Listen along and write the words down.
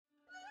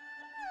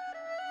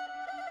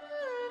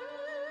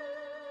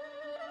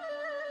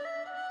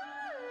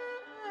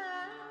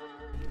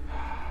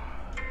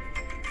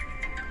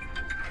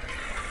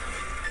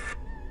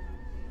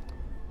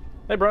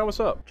Hey Bryan, what's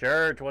up?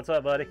 Church, what's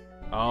up, buddy?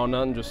 Oh,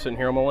 nothing, just sitting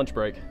here on my lunch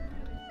break.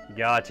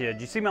 Gotcha. Did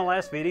you see my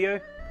last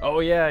video? Oh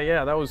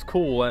yeah, that was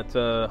cool. That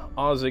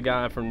Aussie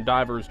guy from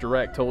Divers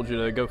Direct told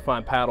you to go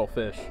find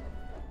paddlefish.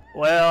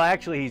 Well,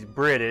 actually he's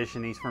British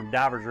and he's from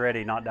Divers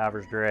Ready, not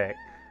Divers Direct.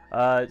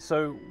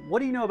 So what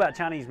do you know about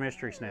Chinese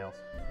mystery snails?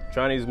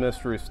 Chinese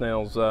mystery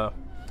snails, don't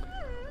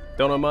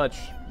know much.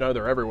 No,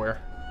 they're everywhere.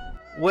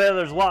 Well,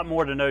 there's a lot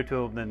more to know to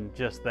them than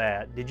just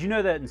that. Did you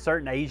know that in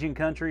certain Asian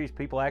countries,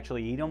 people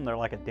actually eat them? They're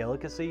like a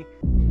delicacy.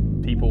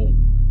 People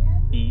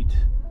eat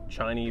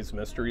Chinese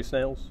mystery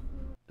snails?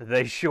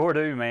 They sure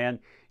do, man.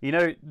 You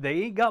know,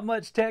 they ain't got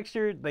much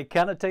texture. They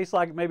kind of taste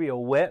like maybe a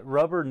wet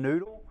rubber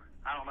noodle.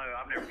 I don't know.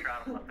 I've never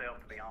tried them myself,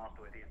 to be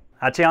honest with you.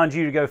 I challenge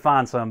you to go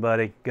find some,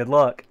 buddy. Good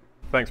luck.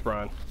 Thanks,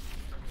 Bryan.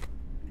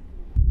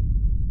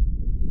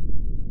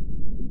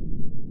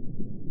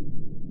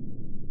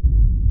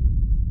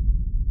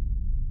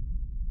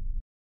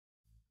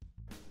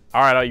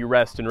 All right, all you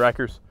resting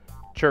wreckers.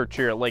 Church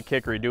here at Lake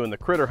Hickory doing the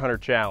Critter Hunter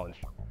Challenge.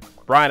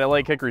 Bryan at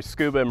Lake Hickory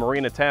Scuba and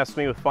Marina tasked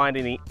me with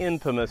finding the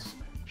infamous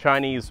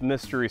Chinese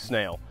mystery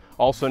snail,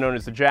 also known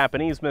as the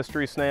Japanese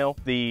mystery snail,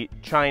 the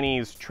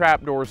Chinese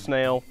trapdoor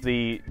snail,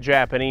 the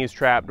Japanese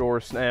trapdoor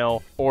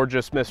snail, or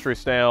just mystery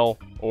snail,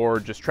 or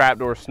just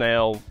trapdoor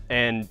snail,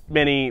 and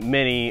many,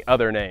 many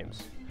other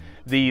names.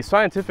 The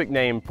scientific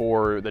name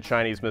for the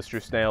Chinese mystery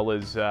snail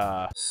is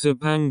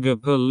Sapanga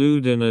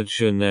paludina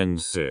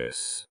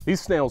chinensis.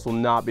 These snails will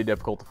not be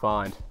difficult to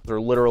find. They're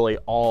literally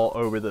all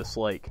over this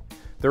lake.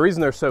 The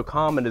reason they're so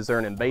common is they're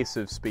an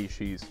invasive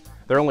species.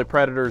 Their only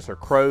predators are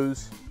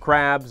crows,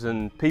 crabs,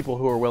 and people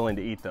who are willing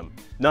to eat them.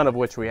 None of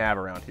which we have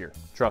around here.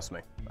 Trust me,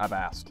 I've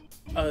asked.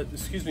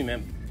 Excuse me,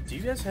 ma'am. Do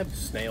you guys have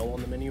snail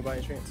on the menu by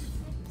any chance?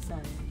 Sorry,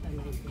 I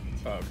like it.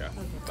 Oh, okay.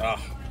 Ah,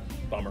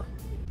 bummer.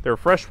 They're a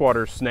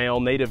freshwater snail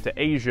native to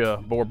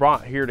Asia, but were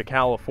brought here to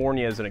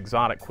California as an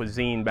exotic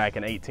cuisine back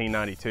in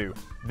 1892.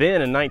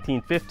 Then in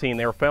 1915,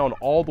 they were found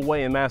all the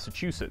way in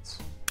Massachusetts.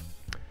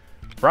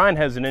 Bryan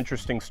has an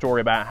interesting story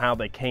about how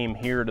they came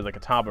here to the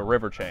Catawba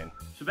River chain.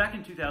 So back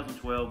in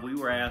 2012, we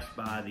were asked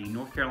by the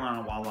North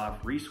Carolina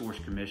Wildlife Resource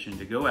Commission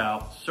to go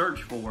out,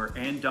 search for,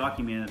 and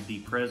document the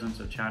presence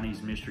of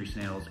Chinese mystery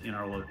snails in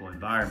our local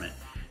environment.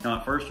 Now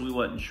at first we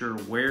wasn't sure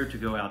where to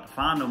go out to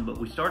find them, but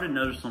we started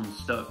noticing them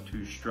stuck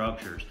to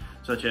structures,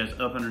 such as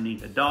up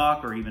underneath a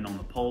dock or even on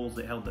the poles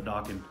that held the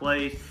dock in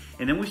place.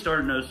 And then we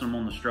started noticing them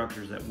on the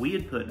structures that we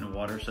had put in the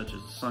water, such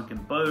as the sunken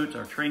boats,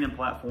 our training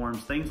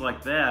platforms, things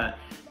like that,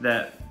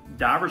 that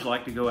divers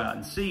like to go out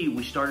and see.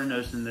 We started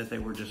noticing that they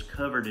were just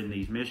covered in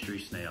these mystery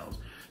snails.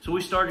 So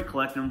we started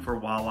collecting them for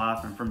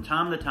wildlife, and from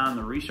time to time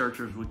the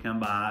researchers would come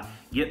by,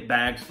 get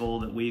bags full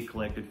that we had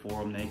collected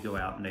for them. They'd go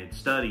out and they'd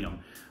study them.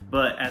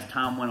 But as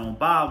time went on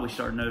by, we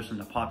started noticing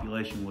the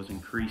population was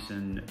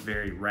increasing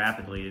very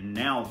rapidly, and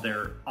now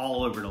they're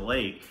all over the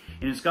lake.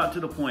 And it's got to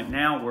the point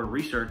now where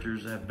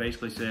researchers have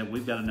basically said,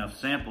 we've got enough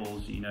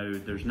samples, you know,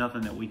 there's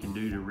nothing that we can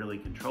do to really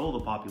control the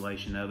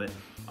population of it.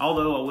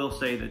 Although I will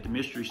say that the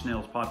mystery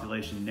snails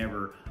population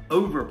never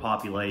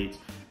overpopulates,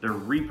 their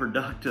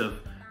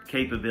reproductive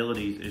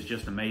capabilities is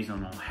just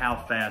amazing on how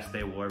fast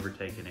they will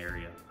overtake an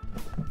area.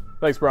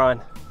 Thanks,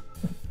 Bryan.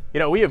 You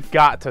know, we have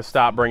got to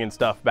stop bringing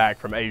stuff back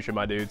from Asia,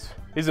 my dudes.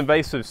 These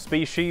invasive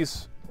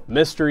species,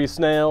 mystery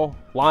snail,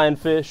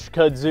 lionfish,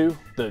 kudzu,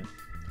 the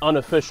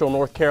unofficial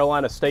North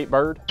Carolina state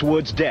bird.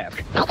 Woods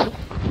desk.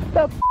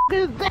 The f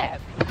is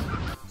that?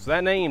 So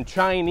that name,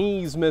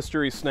 Chinese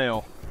mystery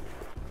snail,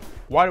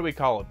 why do we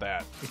call it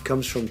that? It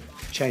comes from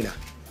China.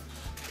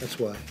 That's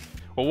why.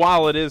 Well,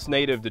 while it is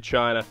native to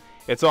China,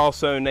 it's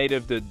also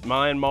native to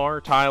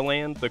Myanmar,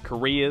 Thailand, the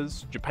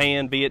Koreas,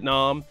 Japan,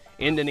 Vietnam,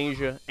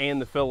 Indonesia,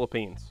 and the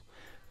Philippines.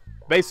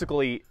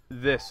 Basically,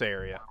 this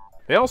area.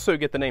 They also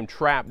get the name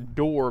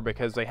trapdoor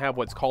because they have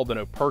what's called an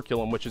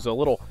operculum, which is a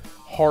little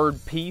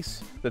hard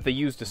piece that they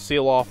use to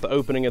seal off the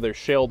opening of their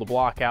shell to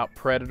block out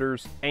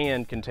predators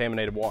and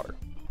contaminated water.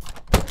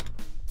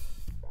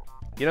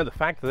 You know, the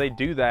fact that they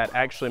do that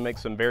actually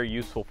makes them very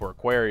useful for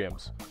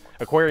aquariums.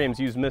 Aquariums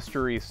use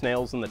mystery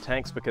snails in the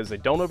tanks because they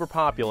don't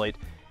overpopulate,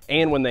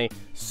 and when they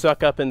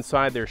suck up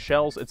inside their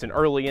shells, it's an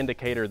early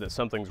indicator that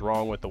something's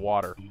wrong with the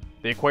water.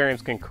 The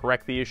aquariums can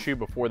correct the issue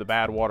before the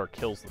bad water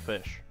kills the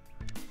fish.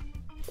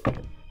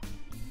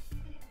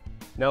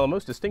 Now, the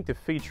most distinctive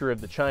feature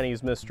of the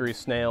Chinese mystery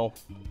snail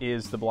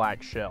is the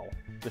black shell.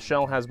 The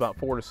shell has about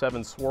 4 to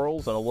 7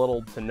 swirls and a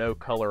little to no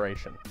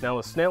coloration. Now,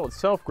 the snail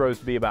itself grows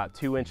to be about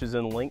 2 inches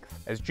in length.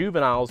 As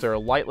juveniles, they're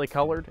lightly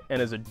colored,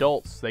 and as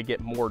adults, they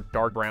get more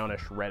dark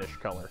brownish, reddish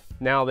color.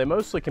 Now, they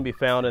mostly can be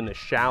found in the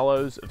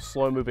shallows of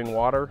slow-moving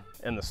water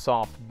and the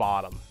soft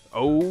bottom.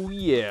 Oh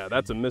yeah,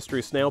 that's a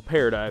mystery snail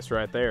paradise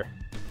right there.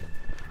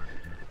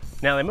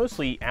 Now, they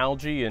mostly eat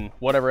algae and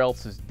whatever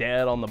else is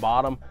dead on the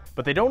bottom,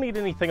 but they don't eat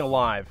anything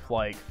alive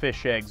like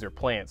fish eggs or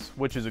plants,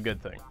 which is a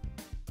good thing.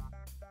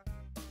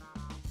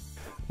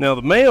 Now,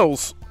 the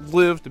males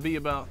live to be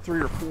about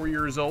 3 or 4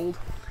 years old,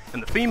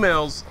 and the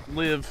females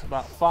live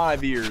about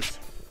 5 years.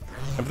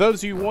 And for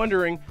those of you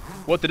wondering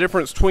what the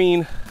difference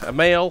between a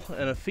male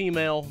and a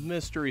female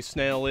mystery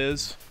snail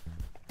is,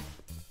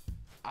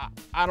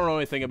 I don't know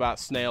anything about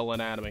snail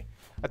anatomy.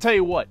 I tell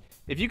you what,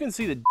 if you can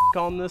see the dick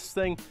on this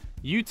thing,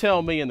 you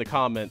tell me in the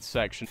comments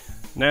section.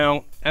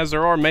 Now, as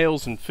there are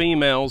males and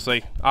females,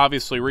 they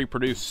obviously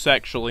reproduce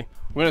sexually.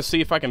 I'm gonna see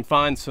if I can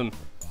find some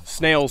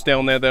snails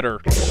down there that are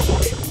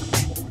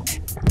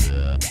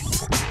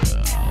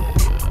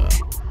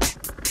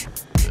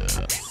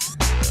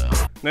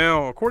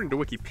now, according to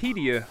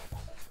Wikipedia,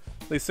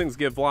 these things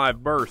give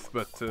live birth,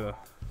 but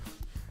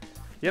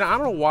you know, I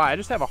don't know why. I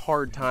just have a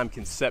hard time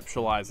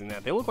conceptualizing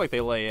that. They look like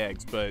they lay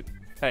eggs, but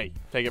hey,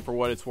 take it for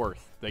what it's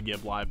worth. They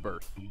give live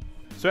birth.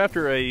 So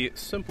after a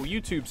simple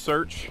YouTube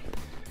search,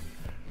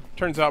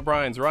 turns out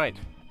Brian's right.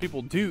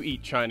 People do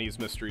eat Chinese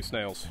mystery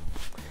snails.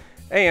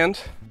 And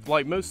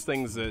like most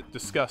things that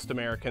disgust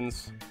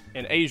Americans,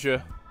 in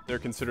Asia, they're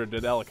considered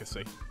a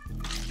delicacy.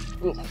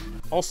 Ugh.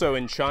 Also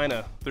in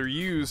China, they're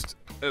used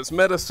as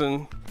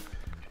medicine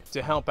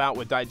to help out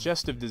with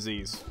digestive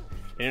disease.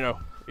 And, you know,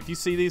 if you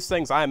see these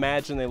things, I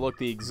imagine they look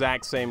the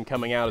exact same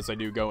coming out as they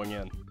do going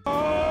in.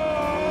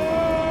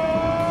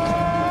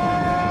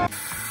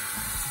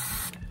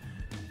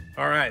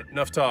 All right,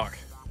 enough talk.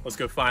 Let's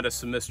go find us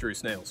some mystery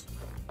snails.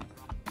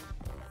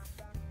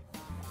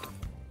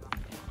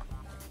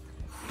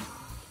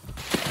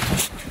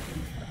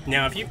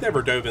 Now, if you've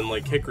never dove in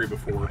Lake Hickory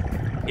before,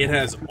 it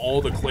has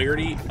all the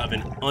clarity of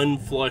an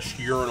unflushed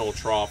urinal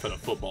trough at a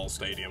football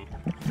stadium,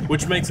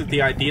 which makes it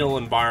the ideal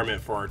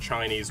environment for our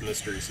Chinese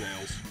mystery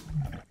snails.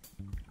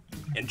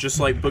 And just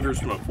like boogers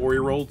from a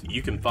 4-year-old,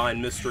 you can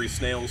find mystery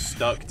snails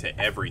stuck to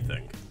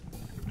everything.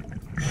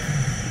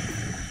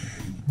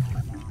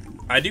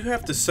 I do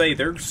have to say,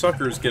 their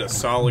suckers get a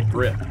solid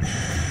grip.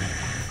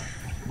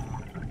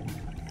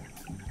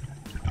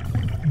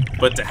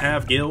 But to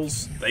have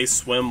gills, they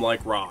swim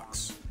like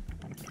rocks.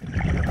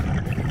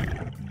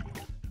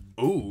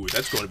 Ooh,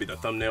 that's going to be the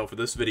thumbnail for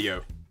this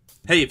video.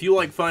 Hey, if you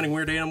like finding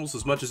weird animals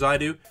as much as I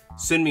do,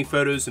 send me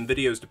photos and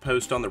videos to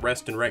post on the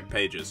Rest and Rec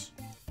pages.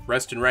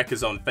 Rest and Rec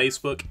is on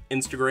Facebook,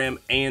 Instagram,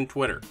 and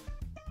Twitter.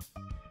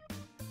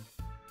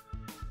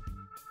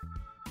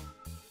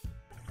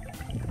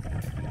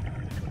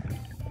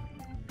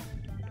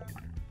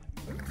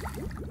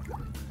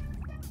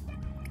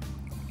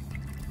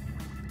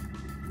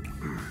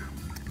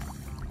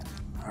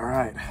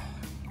 Alright,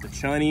 the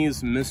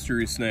Chinese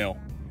mystery snail.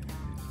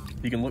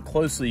 You can look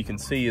closely, you can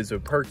see his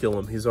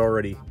operculum. He's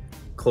already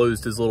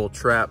closed his little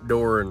trap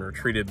door and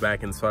retreated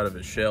back inside of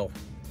his shell.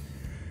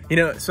 You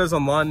know, it says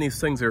online these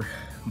things are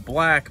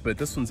black, but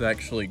this one's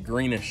actually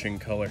greenish in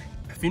color.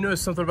 If you know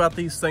something about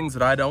these things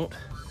that I don't,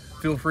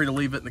 feel free to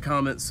leave it in the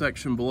comments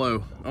section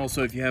below.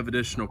 Also, if you have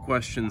additional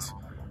questions,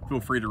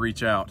 feel free to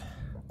reach out.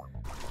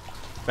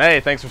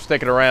 Hey, thanks for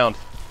sticking around.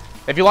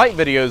 If you like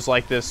videos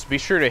like this, be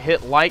sure to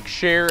hit like,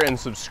 share, and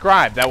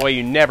subscribe. That way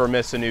you never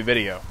miss a new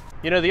video.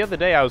 You know, the other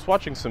day I was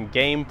watching some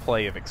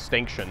gameplay of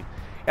extinction,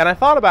 and I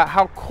thought about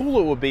how cool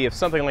it would be if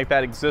something like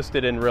that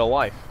existed in real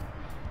life.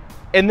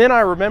 And then I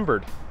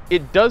remembered,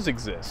 it does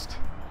exist,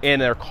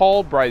 and they're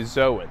called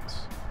bryozoans.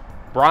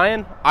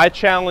 Brian, I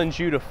challenge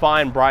you to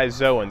find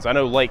bryozoans. I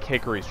know Lake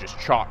Hickory is just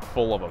chock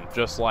full of them,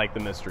 just like the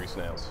mystery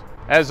snails.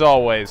 As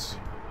always,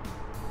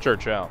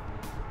 church out.